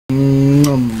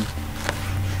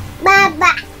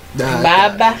Baba.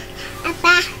 Baba.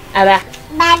 Abba.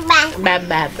 Baba.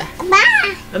 Baba.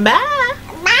 Baba.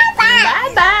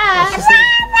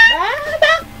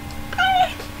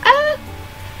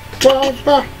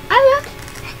 Baba.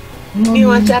 You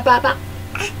want that, Baba?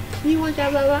 You want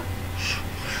that, Baba?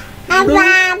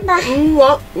 Baba.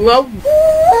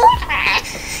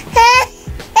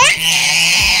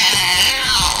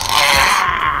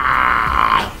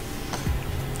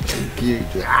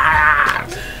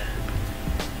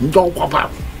 Go, Papa.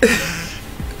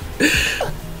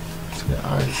 Say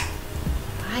hi.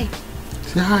 Hi.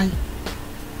 Say hi.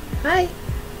 Hi.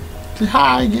 Say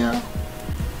hi, yeah.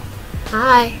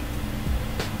 Hi.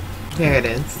 There it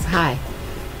is. Hi.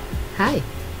 Hi.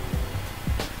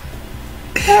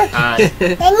 Hi.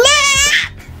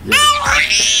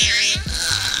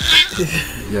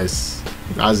 Yes,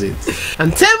 that's it.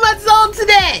 I'm 10 months old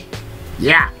today.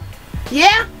 Yeah.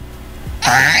 Yeah?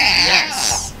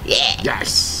 Yes. Yeah.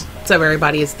 Yes. What's up,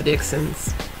 everybody? It's the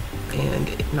Dixons. And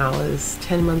Nalla is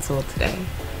 10 months old today.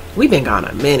 We've been gone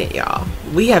a minute, y'all.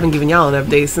 We haven't given y'all an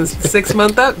update since the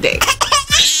 6-month update.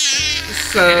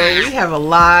 So we have a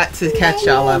lot to catch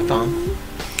y'all up on.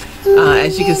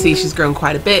 As you can see, she's grown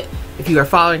quite a bit. If you are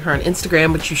following her on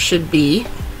Instagram, which you should be,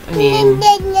 I mean,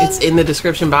 it's in the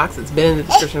description box. It's been in the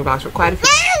description box for quite a few.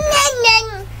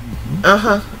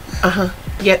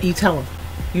 Yeah, you tell him.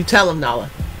 You tell him, Nalla.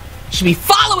 You should be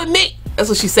following me. That's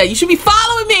what she said. You should be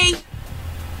following me.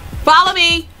 Follow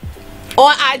me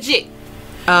on IG.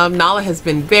 Nalla has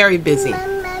been very busy.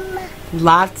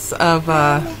 Lots of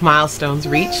milestones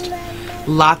reached.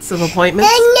 Lots of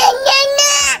appointments.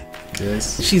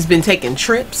 Yes. She's been taking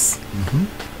trips.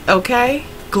 Okay,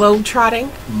 globe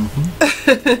trotting.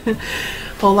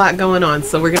 Whole lot going on.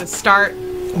 So we're gonna start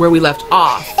where we left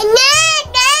off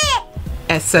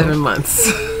at 7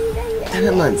 months.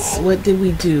 7 months. What did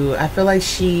we do? I feel like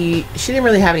she didn't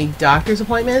really have any doctor's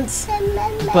appointments,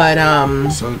 but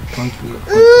So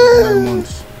 29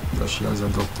 months that she has a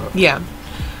doctor. yeah.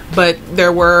 But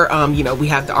there were you know, we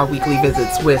have our weekly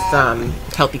visits with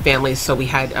healthy families, so we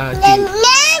had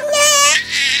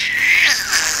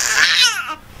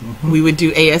we would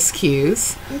do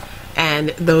ASQs, and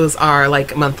those are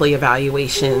like monthly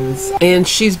evaluations, and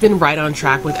she's been right on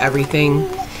track with everything.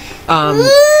 You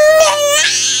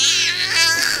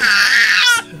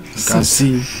can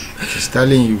see she's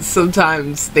telling you.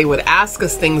 Sometimes they would ask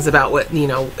us things about what, you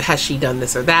know, has she done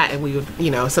this or that, and we would, you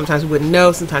know, sometimes we wouldn't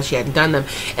know, sometimes she hadn't done them,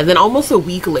 and then almost a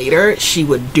week later she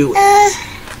would do it.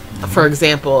 For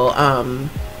example,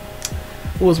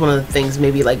 what was one of the things?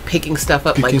 Maybe like picking stuff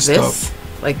up like this.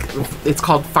 Like, it's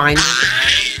called fine motor.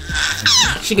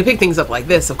 She can pick things up like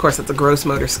this. Of course, it's a gross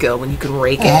motor skill when you can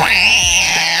rake it.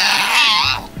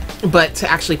 But to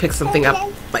actually pick something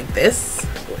up like this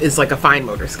is like a fine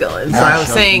motor skill. And so I was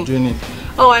saying,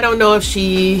 oh, I don't know if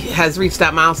she has reached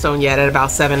that milestone yet at about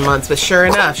 7 months. But sure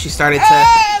enough, she started to,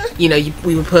 you know,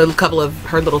 we would put a couple of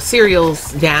her little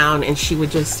cereals down, and she would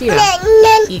just, you know,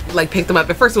 eat, like pick them up.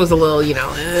 At first it was a little, you know,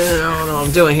 I don't know what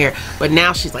I'm doing here. But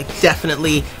now she's like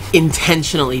definitely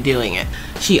intentionally doing it.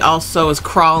 She also is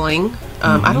crawling.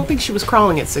 I don't think she was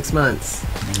crawling at 6 months.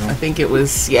 I think it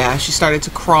was, yeah, she started to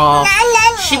crawl.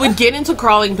 She would get into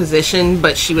crawling position,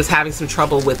 but she was having some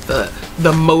trouble with the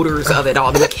motors of it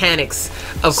all, the mechanics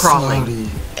of crawling. Sorry.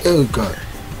 Oh God.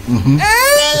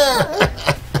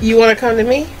 You want to come to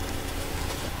me?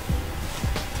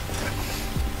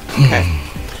 Okay.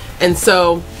 And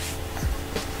so,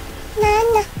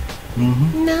 Nana,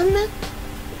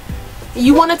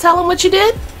 you want to tell him what you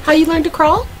did? How you learned to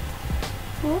crawl?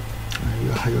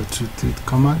 How your teeth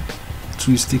come out?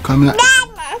 Twisty coming out.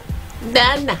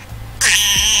 Nana.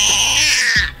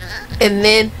 And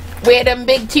then, where them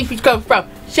big teepees come from?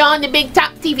 Show them the big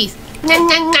top teepees. Show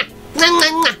them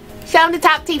the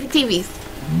top teepees.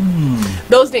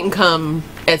 Those didn't come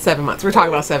at 7 months. We're talking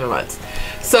about 7 months.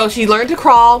 So she learned to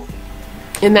crawl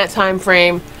in that time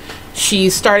frame. She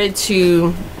started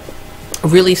to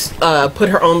really put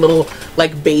her own little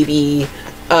like baby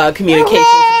communication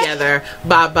together.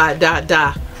 Ba ba da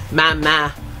da, ma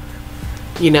ma.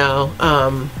 You know,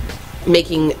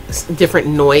 making different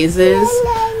noises.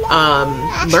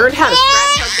 Learned how to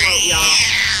scratch her throat,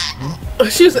 y'all.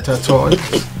 She was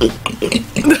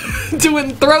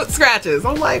doing throat scratches.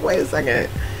 I'm like, wait a second,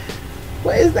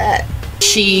 what is that?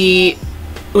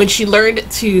 When she learned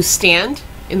to stand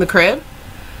in the crib,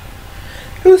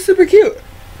 it was super cute,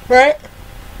 right?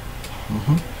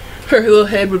 Her little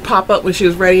head would pop up when she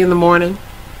was ready in the morning,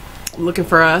 looking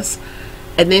for us.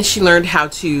 And then she learned how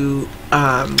to,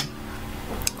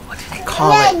 what do they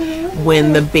call it?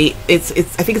 When the I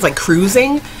think it's like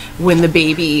cruising, when the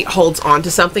baby holds onto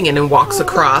something and then walks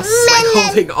across, like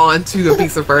holding on to a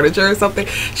piece of furniture or something.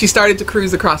 She started to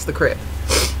cruise across the crib.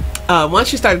 Once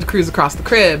she started to cruise across the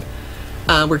crib,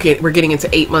 we're getting into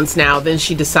 8 months now. Then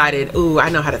she decided, ooh, I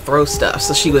know how to throw stuff.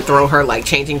 So she would throw her like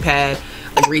changing pad,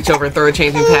 like reach over and throw a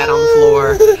changing pad on the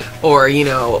floor, or you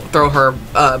know, throw her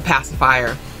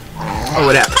pacifier or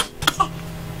whatever.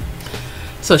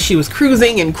 So she was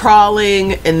cruising and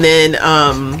crawling, and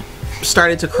then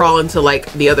started to crawl into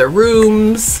like the other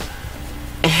rooms,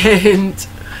 and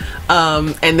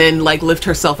then like lift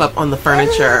herself up on the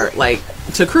furniture like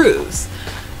to cruise,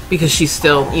 because she's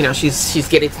still, you know, she's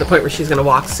getting to the point where she's gonna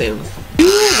walk soon. He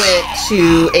went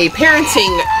to a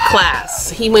parenting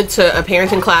class. He went to a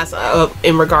parenting class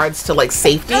in regards to like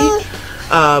safety,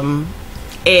 and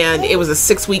it was a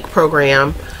 6-week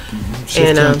program.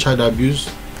 Safety and child abuse.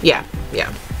 Yeah,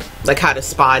 like how to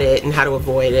spot it and how to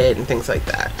avoid it and things like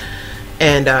that.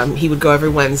 And he would go every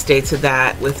Wednesday to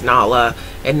that with Nalla,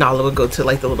 and Nalla would go to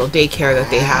like the little daycare that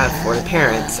they have for the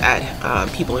parents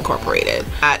at People Incorporated.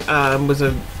 That was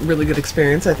a really good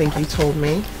experience, I think you told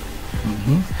me.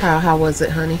 How was it,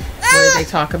 honey? What did they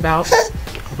talk about?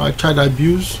 About child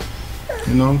abuse,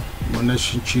 you know,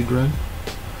 molesting children.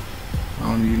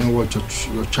 You know what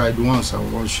your child wants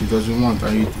and what she doesn't want,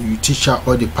 and you teach her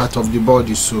all the parts of the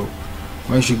body, so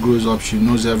when she grows up she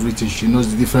knows everything. She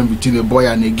knows the difference between a boy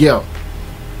and a girl.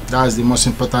 That's the most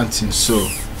important thing. So,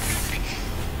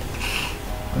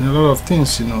 and a lot of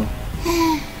things, you know,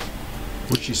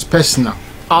 which is personal,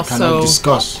 also cannot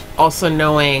discuss. Also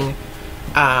knowing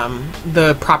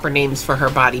the proper names for her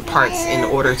body parts in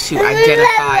order to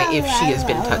identify if she has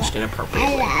been touched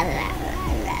inappropriately.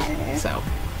 So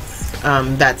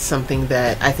that's something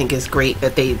that I think is great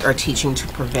that they are teaching to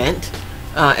prevent,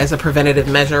 as a preventative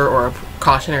measure or a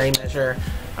precautionary measure,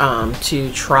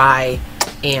 to try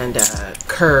and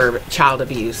curb child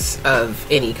abuse of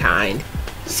any kind.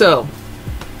 So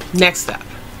next up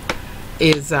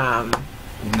is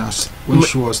when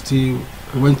she was still,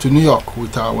 we went to New York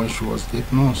with her when she was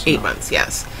 8 months. 8 months,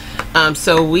 yes.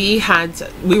 So we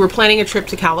were planning a trip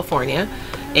to California,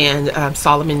 and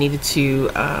Solomon needed to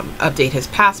update his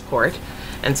passport,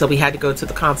 and so we had to go to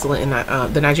the consulate in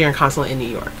the Nigerian consulate in New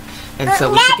York. And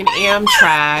so we took an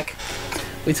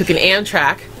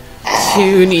Amtrak.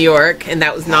 To New York, and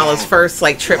that was Nalla's first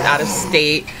like trip out of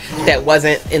state that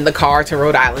wasn't in the car to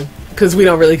Rhode Island, because we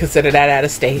don't really consider that out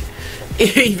of state,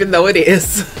 even though it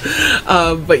is.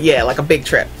 But yeah, like a big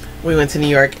trip. We went to New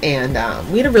York, and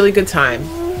we had a really good time.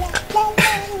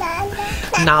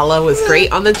 Nalla was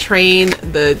great on the train.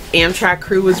 The Amtrak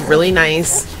crew was really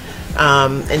nice,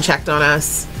 and checked on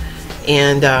us,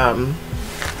 and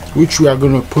which we are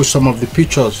going to post some of the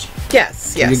pictures.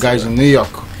 Yes, you guys in New York.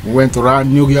 We went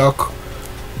around New York.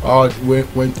 We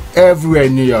went everywhere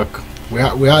in New York. We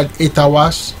had 8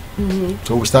 hours.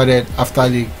 So we started after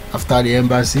the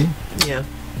embassy. Yeah.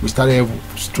 We started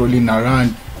strolling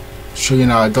around,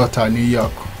 showing our daughter New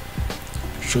York,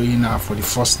 showing her for the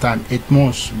first time 8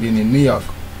 months being in New York.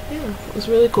 Yeah, it was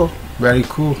really cool. Very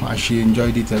cool, and she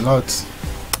enjoyed it a lot.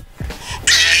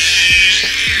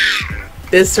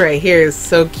 This right here is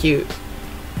so cute.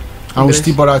 And we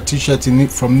still bought our t-shirt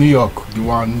from New York, the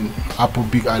one Apple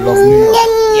Big I Love New York.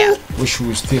 Yeah. Which we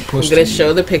will still post. I'm gonna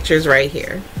show the pictures right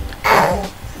here.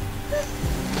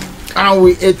 And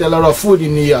we ate a lot of food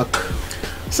in New York.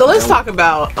 So let's talk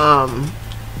about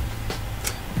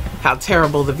how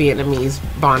terrible the Vietnamese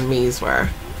banh mi's were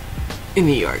in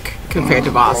New York compared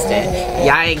to Boston.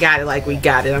 Y'all ain't got it like we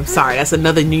got it. I'm sorry. That's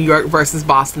another New York versus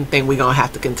Boston thing we're gonna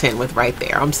have to contend with right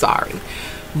there. I'm sorry.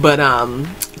 But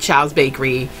Chow's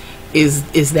Bakery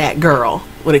is that girl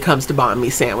when it comes to banh mi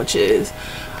sandwiches.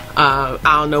 I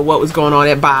don't know what was going on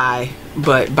at Bye,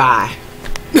 but bye,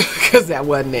 because that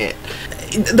wasn't it.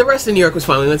 The rest of New York was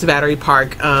fun. We went to Bryant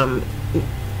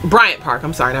Park.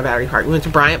 I'm sorry, not Battery Park. We went to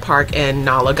Bryant Park, and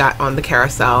Nalla got on the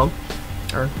carousel,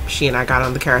 or she and I got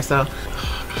on the carousel.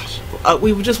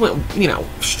 We just went, you know,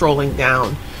 strolling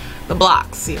down the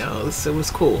blocks, you know. It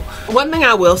was cool. One thing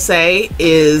I will say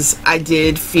is I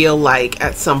did feel like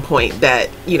at some point that,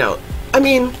 you know, I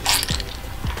mean,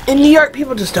 in New York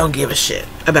people just don't give a shit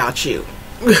about you.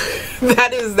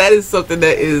 that is something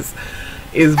that is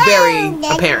very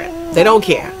apparent. They don't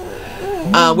care.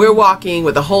 We're walking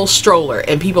with a whole stroller,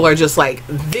 and people are just like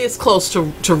this close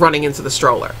to running into the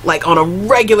stroller, like on a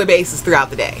regular basis throughout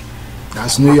the day.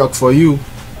 That's New York for you.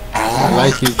 I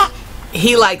like it.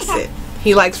 He likes it.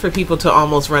 He likes for people to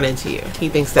almost run into you. He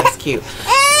thinks that's cute.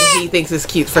 He thinks it's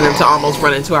cute for them to almost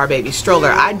run into our baby stroller.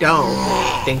 I don't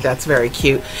think that's very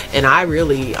cute, and I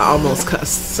really almost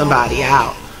cussed somebody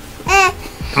out.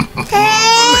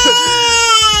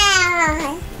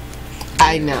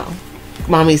 I know.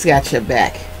 Mommy's got your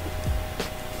back.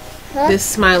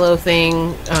 This Smilo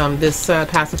thing, this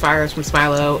pacifier is from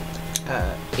Smilo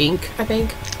Inc., I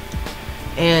think.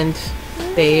 And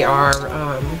they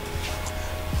are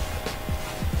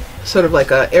sort of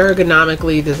like a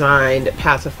ergonomically designed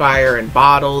pacifier and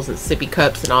bottles and sippy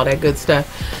cups and all that good stuff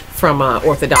from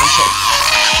orthodontics.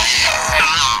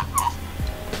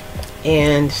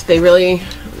 And they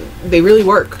really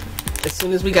work. As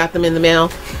soon as we got them in the mail,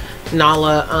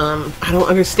 Nalla, I don't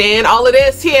understand all of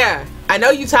this here. I know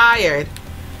you're tired.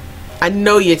 I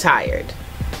know you're tired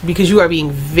because you are being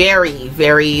very,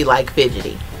 very like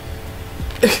fidgety.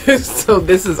 So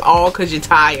this is all because you're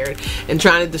tired and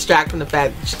trying to distract from the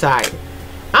fact that you're tired.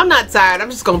 I'm not tired. I'm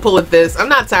just gonna pull at this. I'm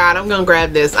not tired. I'm gonna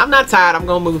grab this. I'm not tired. I'm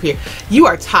gonna move here. You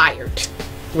are tired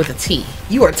with a T.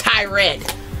 You are tired.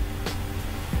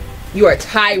 You are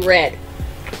tired.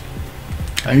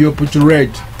 And you put your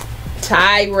red.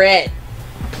 Tired.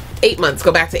 8 months.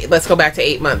 Let's go back to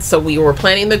 8 months. So we were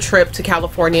planning the trip to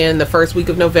California in the first week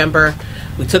of November.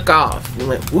 We took off. We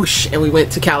went whoosh and we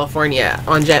went to California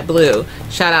on JetBlue.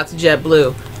 Shout out to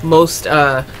JetBlue. Most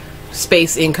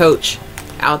space in coach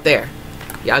out there.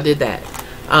 Y'all did that.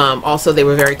 Also, they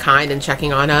were very kind in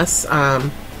checking on us.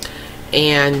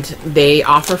 And they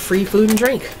offer free food and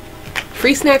drink.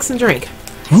 Free snacks and drink.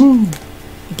 You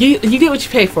get what you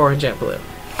pay for in JetBlue.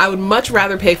 I would much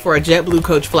rather pay for a JetBlue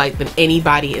coach flight than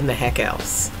anybody in the heck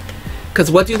else.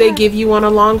 Because what do they give you on a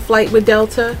long flight with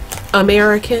Delta?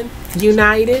 American?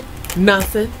 United?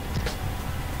 Nothing.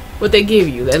 What they give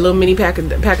you? That little mini pack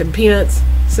of peanuts?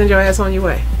 Send your ass on your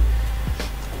way.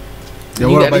 Yeah,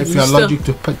 what about if you're allergic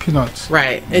to peanuts?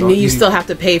 Right. And then you still have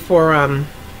to pay for,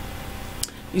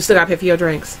 you still got to pay for your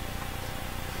drinks.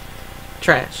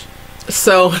 Trash.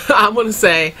 So I'm going to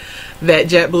say that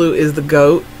JetBlue is the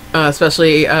GOAT.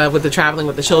 Especially with the traveling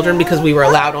with the children, because we were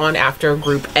allowed on after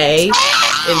group A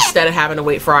instead of having to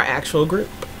wait for our actual group.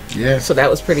 Yeah. So that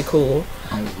was pretty cool.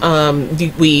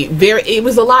 It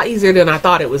was a lot easier than I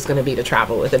thought it was going to be to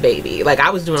travel with a baby. Like I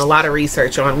was doing a lot of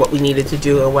research on what we needed to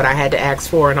do and what I had to ask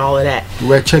for and all of that. We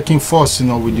were checking first,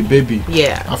 with the baby.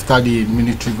 Yeah. After the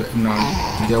military,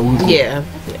 yeah.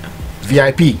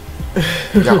 VIP.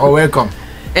 They're all welcome.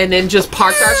 And then just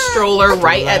parked our stroller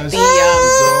right at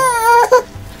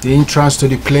the entrance to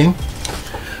the plane.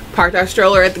 Parked our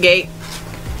stroller at the gate.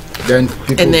 Then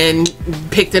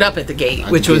picked it up at the gate,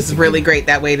 which was really great.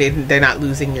 That way they're not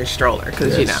losing your stroller,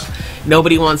 because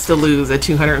nobody wants to lose a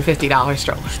 $250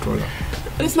 stroller.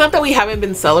 But it's not that we haven't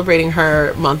been celebrating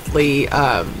her monthly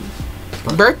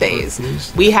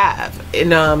birthdays. We have,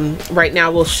 and right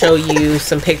now we'll show you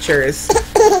some pictures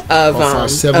of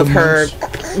her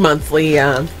monthly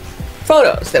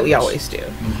photos that we always do.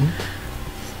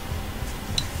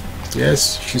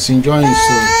 Yes, she's enjoying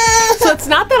it. So it's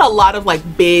not that a lot of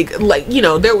big,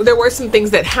 there were some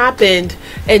things that happened,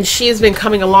 and she has been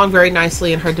coming along very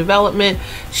nicely in her development.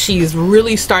 She's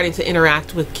really starting to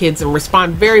interact with kids and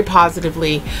respond very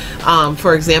positively.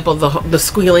 For example, the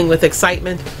squealing with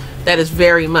excitement, that is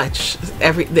very much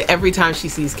every time she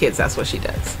sees kids, that's what she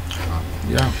does.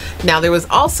 Yeah. Now there was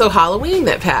also Halloween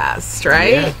that passed,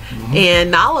 right? Yeah.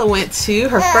 And Nalla went to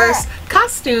her first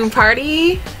costume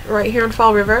party right here in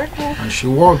Fall River. And she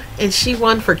won. And she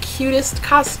won for cutest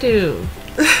costume.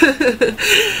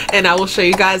 And I will show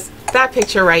you guys that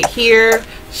picture right here.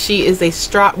 She is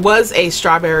was a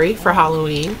strawberry for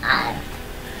Halloween.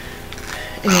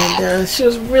 And she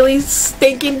was really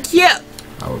stinking cute.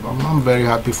 I'm very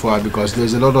happy for her because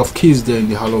there's a lot of kids there in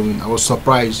the Halloween. I was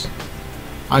surprised.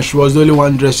 And she was the only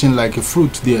one dressing like a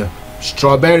fruit there.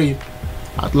 Strawberry.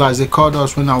 At last they called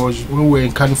us when we were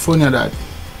in California that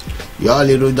your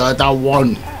little daughter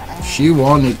won. She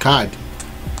won a card.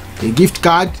 A gift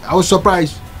card. I was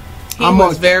surprised. He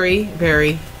was very,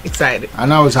 very excited.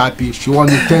 And I was happy. She won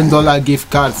a $10 gift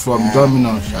card from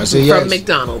Domino's. I said yes. From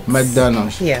McDonald's.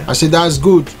 McDonald's. Yeah. I said that's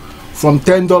good. From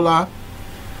 $10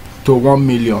 to 1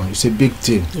 million, it's a big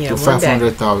thing. Yeah, to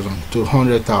 500,000 to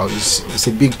 100,000, it's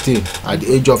a big thing. At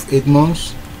the age of 8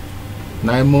 months,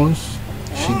 9 months,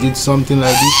 she did something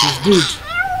like this. It's good.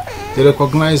 They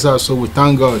recognize her, so we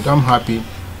thank God. I'm happy.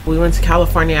 We went to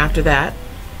California after that.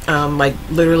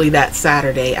 Literally that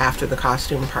Saturday after the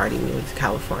costume party, we went to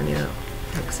California.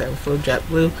 Like I said, we flew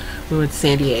JetBlue. We went to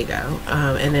San Diego,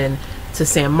 and then to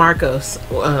San Marcos.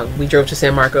 We drove to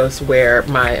San Marcos, where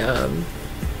my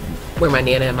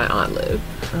Nana and my aunt live.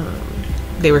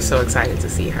 They were so excited to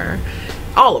see her.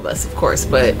 All of us, of course,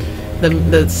 but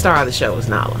the star of the show was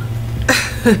Nalla.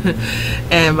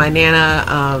 And my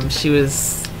Nana, she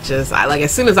was just,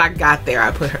 as soon as I got there, I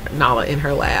put Nalla in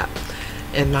her lap.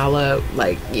 and Nalla,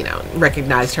 like, you know,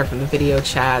 recognized her from the video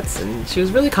chats, and she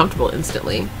was really comfortable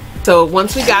instantly. So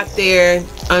once we got there,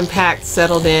 unpacked,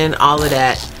 settled in, all of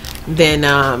that, then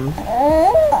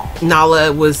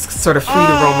Nalla was sort of free to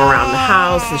roam around the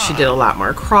house, and she did a lot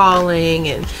more crawling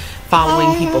and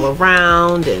following people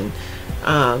around and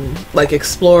like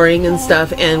exploring and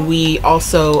stuff. And we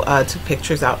also took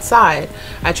pictures outside.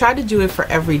 I tried to do it for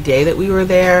every day that we were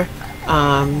there,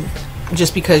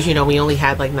 just because, you know, we only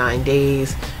had like 9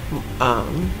 days,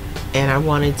 and I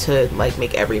wanted to like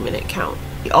make every minute count.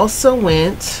 We also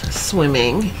went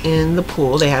swimming in the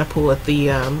pool. They had a pool at the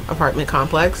apartment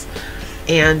complex,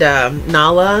 and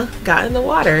Nalla got in the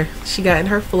water. She got in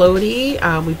her floaty.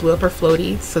 We blew up her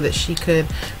floaty so that she could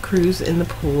cruise in the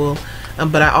pool,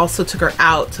 but I also took her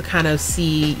out to kind of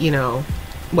see, you know,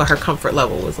 what her comfort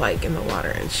level was like in the water,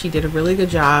 and she did a really good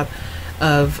job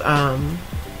of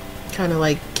kind of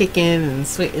like kicking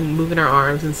and moving her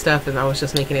arms and stuff, and I was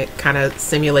just making it kind of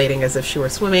simulating as if she were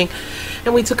swimming.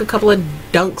 And we took a couple of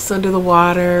dunks under the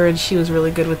water, and she was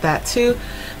really good with that too.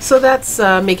 So that's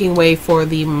making way for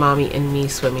the mommy and me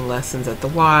swimming lessons at the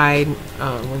Y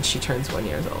when she turns 1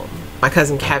 year old. My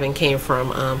cousin Kevin came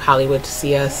from Hollywood to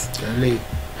see us.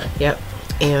 Yep.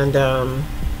 And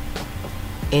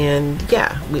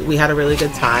yeah, we had a really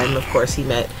good time. Of course, he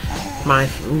met my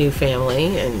new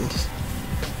family, and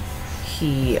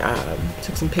he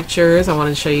took some pictures. I wanted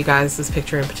to show you guys this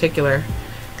picture in particular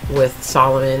with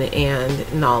Solomon and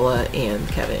Nalla and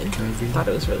Kevin. I thought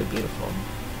it was really beautiful.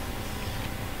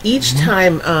 Each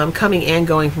time coming and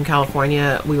going from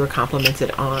California, we were complimented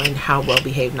on how well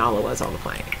behaved Nalla was on the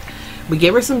plane. We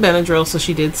gave her some Benadryl, so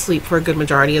she did sleep for a good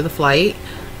majority of the flight,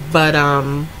 but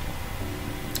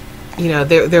you know,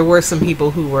 there were some people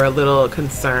who were a little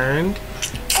concerned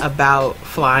about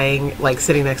flying, like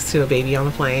sitting next to a baby on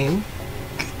the plane.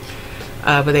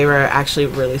 But they were actually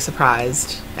really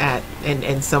surprised at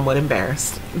and somewhat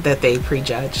embarrassed that they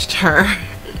prejudged her.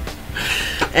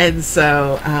 And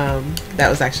so that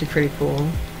was actually pretty cool,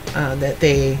 that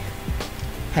they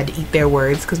had to eat their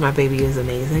words, because my baby is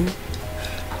amazing.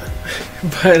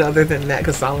 But other than that,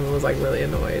 because Solomon was like really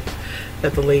annoyed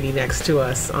that the lady next to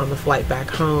us on the flight back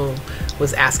home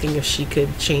was asking if she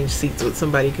could change seats with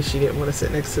somebody because she didn't want to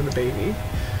sit next to the baby.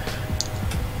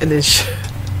 And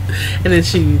then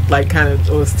she like kind of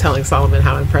was telling Solomon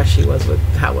how impressed she was with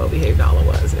how well behaved Nalla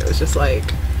was, and it was just like,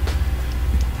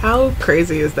 how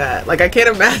crazy is that? Like, I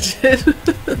can't imagine.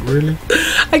 Really?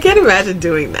 I can't imagine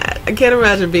doing that. I can't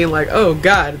imagine being like, oh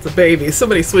God, it's a baby,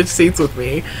 somebody switch seats with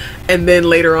me, and then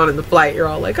later on in the flight you're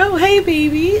all like, oh hey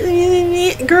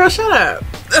baby, girl, shut up.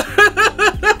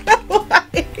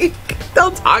 Like,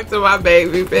 don't talk to my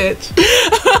baby, bitch.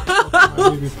 My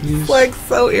baby, please. Like,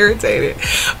 so irritated.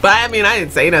 But I mean, I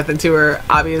didn't say nothing to her,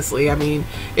 obviously. I mean,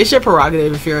 it's your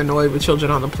prerogative if you're annoyed with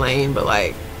children on the plane, but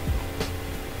like,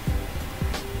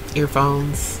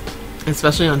 earphones,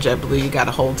 especially on JetBlue, you got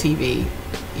a whole TV,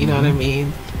 you know what I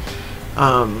mean?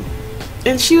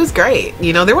 And she was great.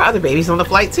 You know, there were other babies on the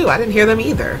flight too. I didn't hear them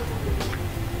either.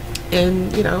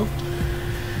 And you know,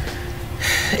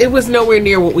 it was nowhere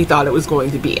near what we thought it was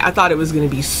going to be. I thought it was going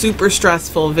to be super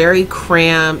stressful, very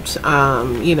cramped,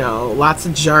 you know, lots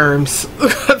of germs.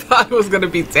 I thought it was going to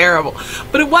be terrible,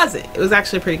 but it wasn't. It was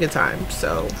actually a pretty good time.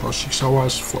 So for 6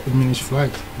 hours, 40 minutes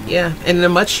flight. Yeah, and in a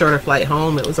much shorter flight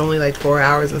home. It was only like 4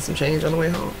 hours and some change on the way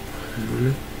home.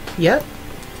 Really? Yep.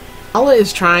 Nalla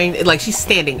is trying, like, she's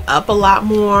standing up a lot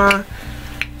more.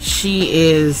 She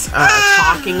is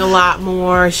talking a lot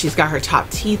more. She's got her top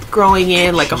teeth growing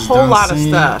in, like a whole lot of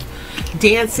stuff.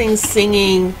 Dancing,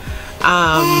 singing,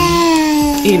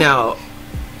 you know.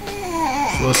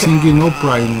 She was singing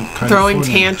opera in California. Throwing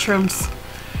tantrums.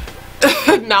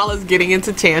 Nalla's getting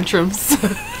into tantrums.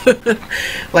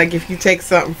 Like, if you take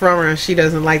something from her and she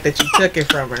doesn't like that you took it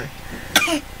from her,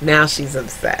 now she's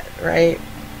upset, right?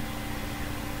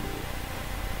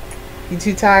 You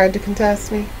too tired to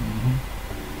contest me?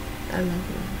 I love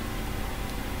you.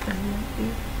 I love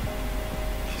you.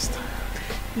 She's tired.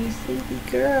 You sleepy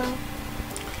girl.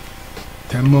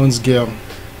 10 months girl.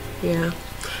 Yeah.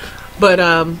 But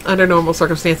under normal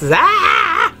circumstances,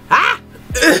 Mama!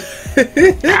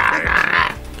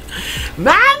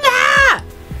 Mama!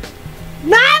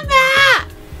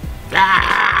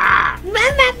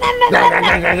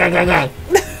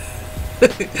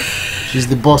 She's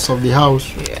the boss of the house.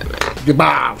 Yeah, man. The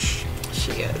boss.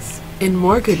 She is. In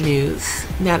more good news,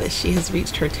 now that she has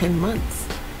reached her 10 months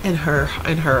and her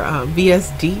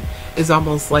VSD is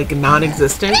almost like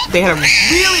non-existent, they had a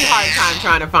really hard time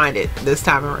trying to find it this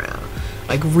time around.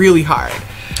 Like, really hard.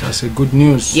 That's a good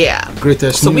news. Yeah.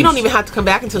 Greatest So news. we don't even have to come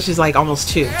back until she's like almost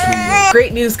 2.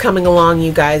 Great news coming along,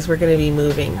 you guys. We're going to be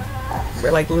moving.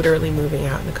 We're like literally moving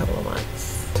out in a couple of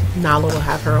months. Nalla will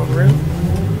have her own room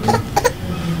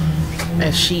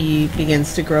as she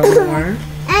begins to grow more.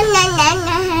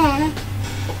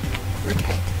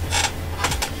 Okay.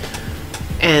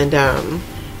 And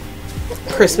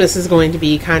Christmas is going to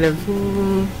be kind of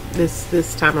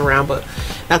this time around, but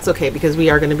that's okay because we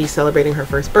are going to be celebrating her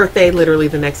first birthday literally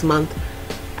the next month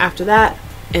after that,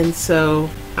 and so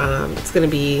it's going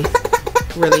to be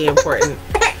really important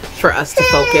for us to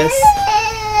focus.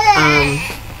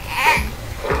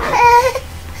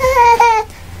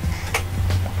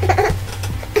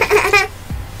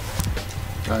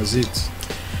 That's it.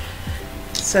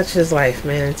 Such is life,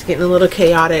 man. It's getting a little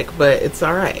chaotic, but it's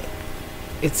all right.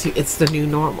 It's the new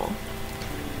normal.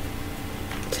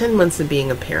 10 months of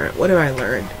being a parent. What have I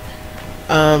learned?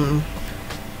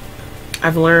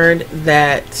 I've learned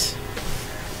that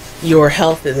your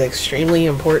health is extremely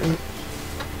important,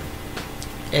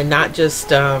 and not just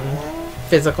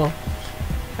physical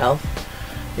health.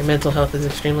 Your mental health is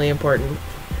extremely important.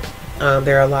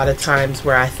 There are a lot of times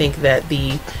where I think that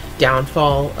the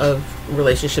downfall of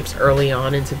relationships early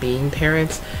on into being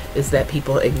parents is that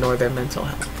people ignore their mental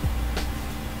health.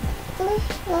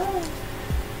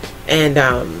 And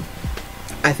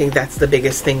I think that's the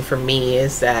biggest thing for me,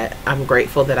 is that I'm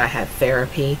grateful that I had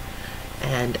therapy,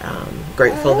 and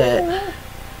grateful that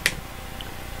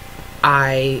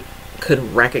I could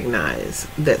recognize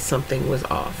that something was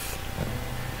off.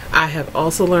 I have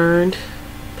also learned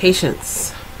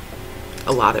patience,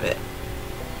 a lot of it.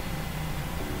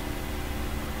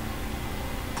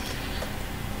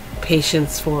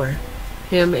 Patience for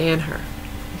him and her.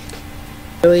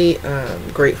 Really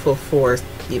grateful for,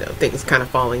 you know, things kind of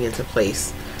falling into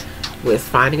place with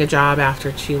finding a job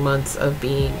after 2 months of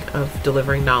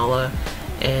delivering Nalla,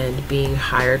 and being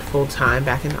hired full-time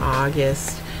back in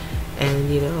August. And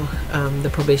you know, the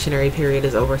probationary period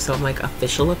is over, so I'm like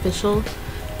official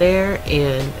there,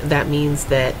 and that means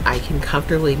that I can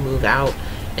comfortably move out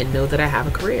and know that I have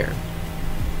a career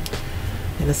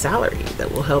and a salary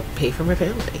that will help pay for my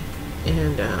family.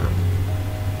 And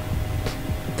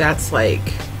that's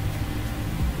like,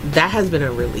 that has been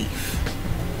a relief.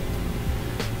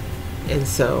 And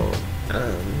so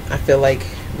I feel like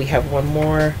we have one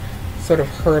more sort of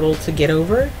hurdle to get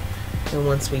over, and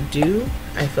once we do,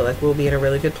 I feel like we'll be in a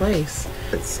really good place.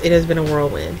 It has been a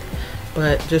whirlwind,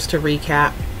 but just to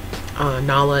recap,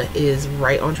 Nalla is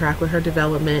right on track with her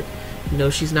development. No,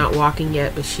 she's not walking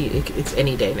yet, but it's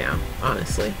any day now,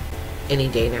 honestly. Any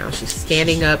day now. She's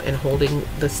standing up and holding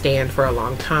the stand for a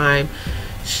long time.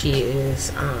 She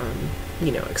is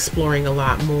you know, exploring a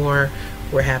lot more.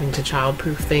 We're having to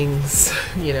childproof things,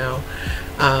 you know.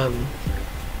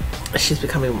 She's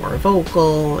becoming more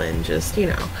vocal, and just, you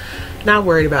know, not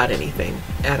worried about anything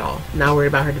at all. Not worried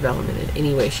about her development in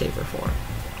any way, shape, or form.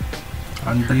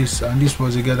 And this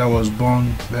was a girl that was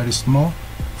born very small,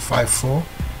 5'4",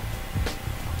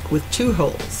 with 2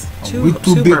 holes, with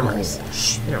two big murmurs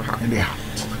holes in her heart. in the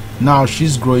heart. Now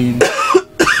she's growing. I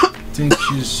think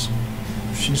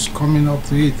she's coming up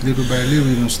to it little by little,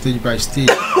 you know, stage by stage.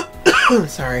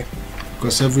 Sorry.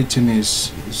 Because everything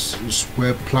is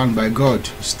well planned by God,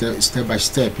 step by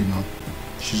step, you know.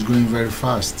 She's growing very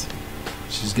fast.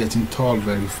 She's getting tall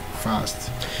very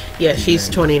fast. Yeah, she's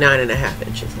 29.5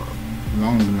 inches long.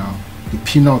 Long now. The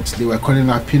Peanut, they were calling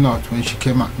her Peanut when she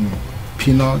came out. You know,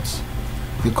 Peanut.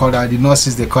 They called her, the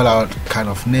nurses, they call her kind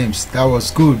of names. That was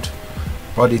good.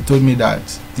 But they told me that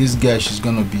this girl, she's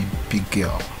gonna be a big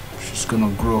girl. She's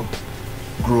gonna grow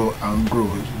and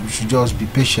grow. You should just be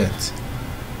patient.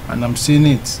 And I'm seeing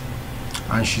it.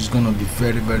 And she's gonna be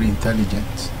very, very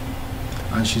intelligent.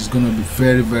 And she's gonna be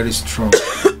very, very strong.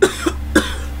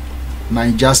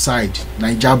 Niger side,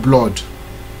 Niger blood,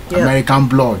 yep. American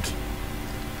blood,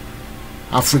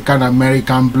 African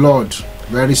American blood,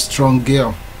 very strong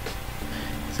girl.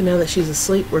 So now that she's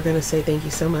asleep, we're gonna say thank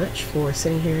you so much for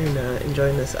sitting here and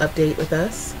enjoying this update with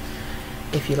us.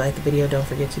 If you like the video, don't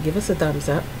forget to give us a thumbs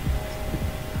up,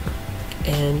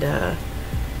 and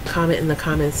comment in the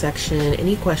comment section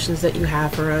any questions that you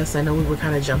have for us. I know we were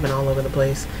kind of jumping all over the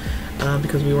place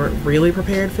because we weren't really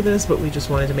prepared for this, but we just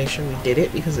wanted to make sure we did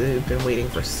it because we've been waiting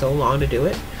for so long to do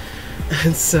it.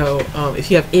 And so if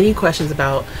you have any questions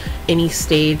about any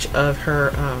stage of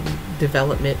her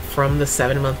development from the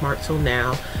 7-month mark till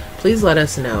now, please let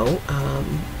us know.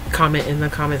 Comment in the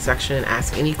comment section,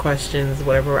 ask any questions,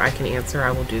 whatever I can answer,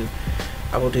 I will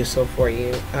do so for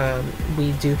you.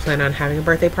 We do plan on having a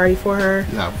birthday party for her.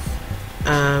 Love.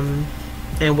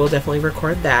 And we'll definitely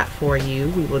record that for you.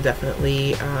 We will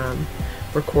definitely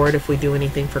record if we do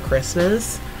anything for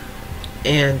Christmas,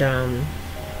 and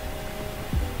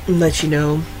let you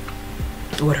know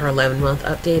what her 11-month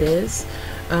update is.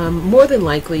 More than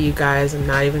likely, you guys, I'm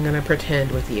not even gonna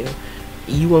pretend with you,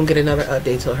 you won't get another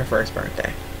update till her first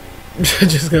birthday.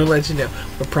 Just gonna let you know,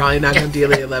 we're probably not gonna do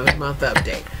the 11-month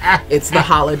update. It's the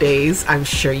holidays, I'm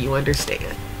sure you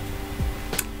understand.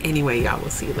 Anyway, y'all, we'll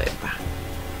see you later. Bye.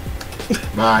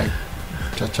 Bye.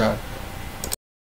 Ciao, ciao.